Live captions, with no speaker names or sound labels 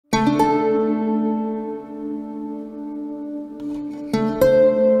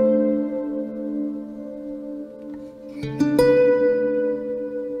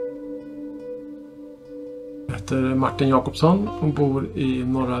heter Martin Jacobsson och bor i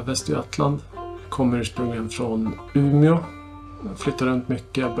norra Västergötland. Kommer ursprungligen från Umeå. Jag flyttade runt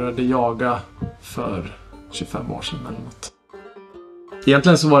mycket. Jag började jaga för 25 år sedan eller något.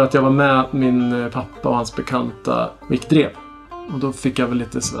 Egentligen så var det att jag var med min pappa och hans bekanta och gick drev. Och då fick jag väl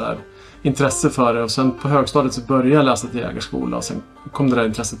lite sådär intresse för det. Och sen på högstadiet så började jag läsa till jägarskola. Och sen kom det där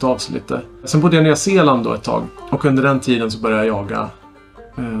intresset av sig lite. Sen bodde jag i Nya Zeeland då ett tag. Och under den tiden så började jag jaga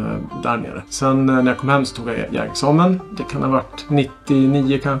där nere. Sen när jag kom hem så tog jag jägarexamen. Det kan ha varit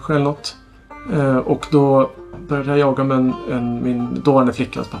 99 kanske eller något. Och då började jag jaga med min dåvarande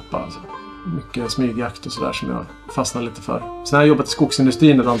flickans pappa. Alltså. Mycket smygjakt och sådär som jag fastnade lite för. Sen har jag jobbat i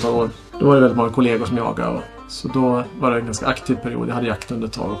skogsindustrin ett antal år. Då var det väldigt många kollegor som jagade. Så då var det en ganska aktiv period. Jag hade jakt under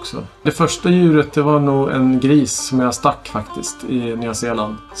ett tag också. Det första djuret det var nog en gris som jag stack faktiskt i Nya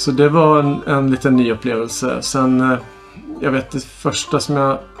Zeeland. Så det var en liten ny upplevelse. Sen, jag vet det första som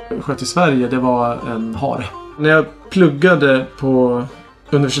jag sköt i Sverige det var en hare. När jag pluggade på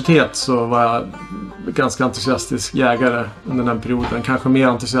universitet så var jag ganska entusiastisk jägare under den perioden. Kanske mer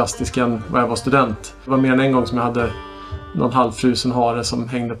entusiastisk än vad jag var student. Det var mer än en gång som jag hade någon halvfrusen hare som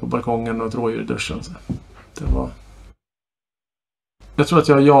hängde på balkongen och ett rådjur i duschen. Jag tror att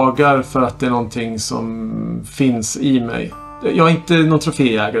jag jagar för att det är någonting som finns i mig. Jag är inte någon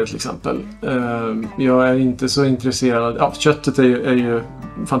troféjägare till exempel. Jag är inte så intresserad. Ja, köttet är ju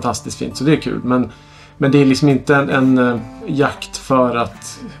fantastiskt fint så det är kul. Men det är liksom inte en jakt för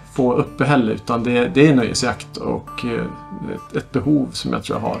att få uppehälle utan det är nöjesjakt och ett behov som jag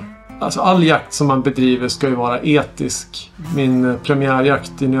tror jag har. Alltså all jakt som man bedriver ska ju vara etisk. Min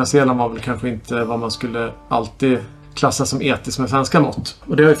premiärjakt i Nya Zeeland var väl kanske inte vad man skulle alltid klassa som etisk med svenska mått.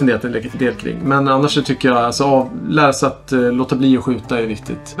 Och det har jag funderat en del kring. Men annars så tycker jag alltså lära sig att låta bli att skjuta är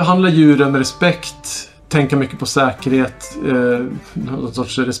viktigt. Behandla djuren med respekt. Tänka mycket på säkerhet, någon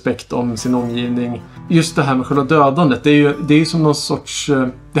sorts respekt om sin omgivning. Just det här med själva dödandet, det är ju som någon sorts...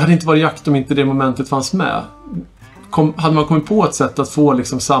 Det hade inte varit jakt om inte det momentet fanns med. Hade man kommit på ett sätt att få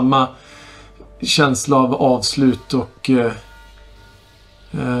liksom samma känsla av avslut och...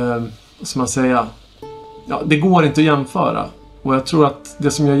 vad ska man säga? Ja, det går inte att jämföra. Och jag tror att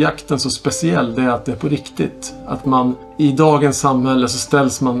det som gör jakten så speciell det är att det är på riktigt. Att man i dagens samhälle så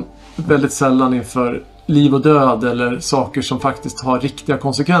ställs man väldigt sällan inför liv och död eller saker som faktiskt har riktiga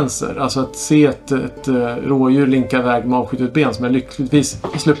konsekvenser. Alltså att se ett rådjur linka iväg med avskjutet ben som jag lyckligtvis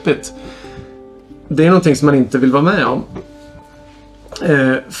har sluppit. Det är någonting som man inte vill vara med om.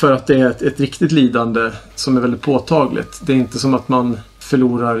 För att det är ett riktigt lidande som är väldigt påtagligt. Det är inte som att man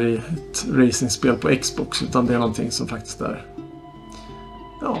förlorar i ett racingspel på Xbox utan det är någonting som faktiskt är...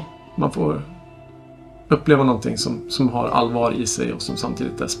 Ja, man får uppleva någonting som har allvar i sig och som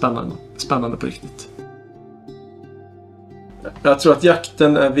samtidigt är spännande på riktigt. Jag tror att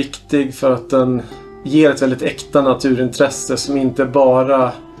jakten är viktig för att den ger ett väldigt äkta naturintresse som inte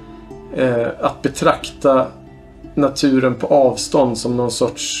bara att betrakta naturen på avstånd som någon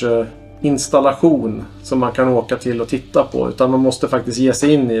sorts installation som man kan åka till och titta på utan man måste faktiskt ge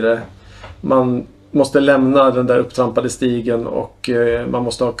sig in i det. Man måste lämna den där upptrampade stigen och man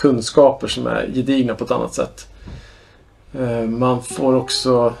måste ha kunskaper som är gedigna på ett annat sätt. Man får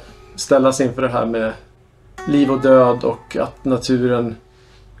också ställa sig inför det här med liv och död och att naturen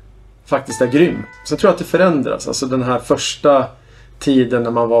faktiskt är grym. Sen tror jag att det förändras. Alltså den här första tiden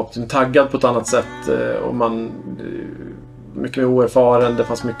när man var taggad på ett annat sätt och man mycket mer oerfaren, det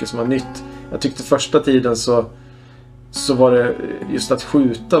fanns mycket som var nytt. Jag tyckte första tiden så var det just att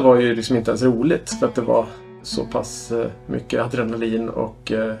skjuta var ju liksom inte ens roligt för att det var så pass mycket adrenalin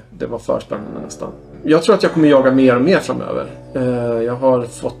och det var för spännande nästan. Jag tror att jag kommer jaga mer och mer framöver. Jag har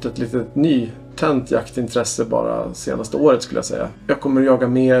fått ett litet nytänt jaktintresse bara senaste året skulle jag säga. Jag kommer jaga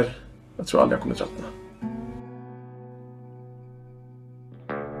mer, jag tror aldrig jag kommer tröttna.